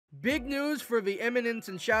big news for the Eminence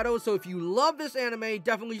in Shadow, so if you love this anime,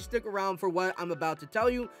 definitely stick around for what I'm about to tell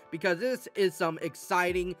you, because this is some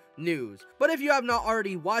exciting news. But if you have not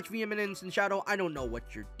already watched the Eminence in Shadow, I don't know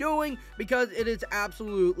what you're doing, because it is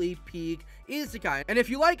absolutely peak Isekai. And if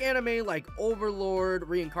you like anime like Overlord,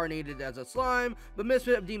 Reincarnated as a Slime, The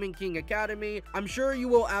Misfit of Demon King Academy, I'm sure you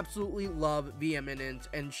will absolutely love the Eminence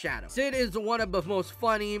in Shadow. Sid is one of the most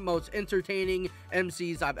funny, most entertaining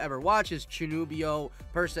MCs I've ever watched. His Chinubio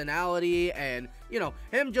personality and, you know,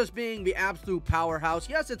 him just being the absolute powerhouse.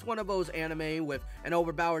 Yes, it's one of those anime with an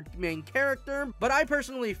overpowered main character, but I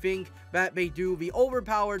personally think that they do the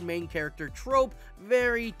overpowered main character trope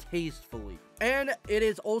very tastefully. And it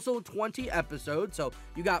is also 20 episodes, so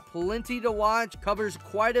you got plenty to watch. Covers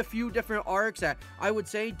quite a few different arcs that I would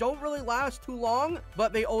say don't really last too long,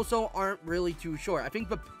 but they also aren't really too short. I think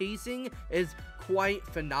the pacing is quite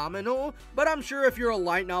phenomenal, but I'm sure if you're a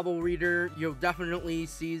light novel reader, you'll definitely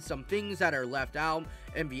see some things that are left out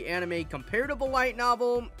in the anime compared to the light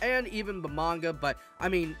novel and even the manga. But I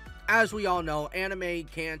mean, as we all know, anime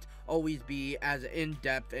can't always be as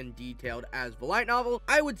in-depth and detailed as the light novel.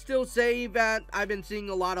 I would still say that I've been seeing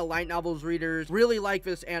a lot of light novels readers really like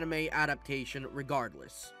this anime adaptation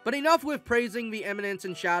regardless. But enough with praising the Eminence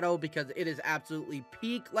in Shadow, because it is absolutely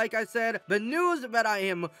peak, like I said. The news that I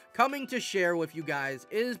am coming to share with you guys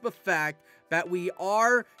is the fact that we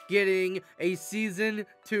are getting a season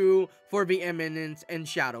 2 for the Eminence in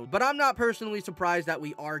Shadow. But I'm not personally surprised that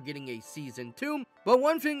we are getting a season 2. But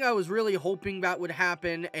one thing I was really hoping that would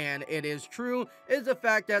happen, and it is true, is the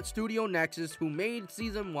fact that Studio Nexus, who made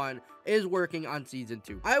season 1, is working on season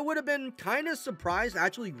 2. I would have been kind of surprised,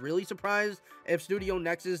 actually really surprised, if Studio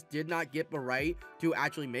Nexus did not get the right to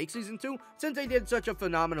actually make season 2, since they did such a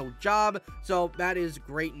phenomenal job. So that is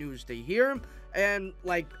great news to hear. And,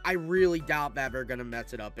 like, I really doubt that they're gonna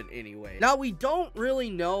mess it up in any way. Now, we don't really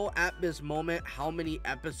know at this moment how many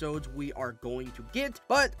episodes we are going to get,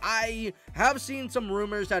 but I have seen some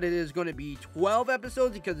rumors that it is going to be 12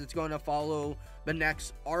 episodes because it's going to follow the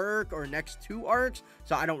next arc or next 2 arcs.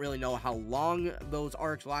 So I don't really know how long those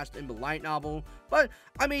arcs last in the light novel, but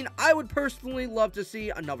I mean, I would personally love to see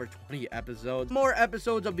another 20 episodes. More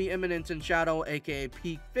episodes of the Eminence in Shadow, aka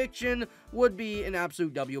peak fiction, would be an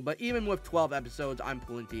absolute W, but even with 12 episodes, I'm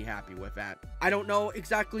plenty happy with that. I don't know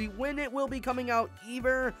exactly when it will be coming out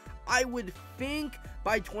either. I would think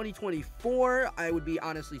by 2024. I would be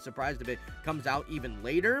honestly surprised if it comes out even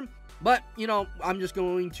later. But, you know, I'm just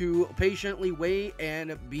going to patiently wait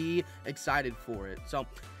and be excited for it. So,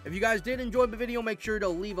 if you guys did enjoy the video, make sure to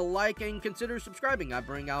leave a like and consider subscribing. I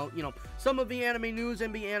bring out, you know, some of the anime news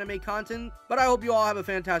and the anime content. But I hope you all have a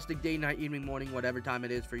fantastic day, night, evening, morning, whatever time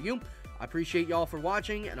it is for you. I appreciate y'all for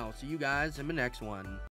watching, and I'll see you guys in the next one.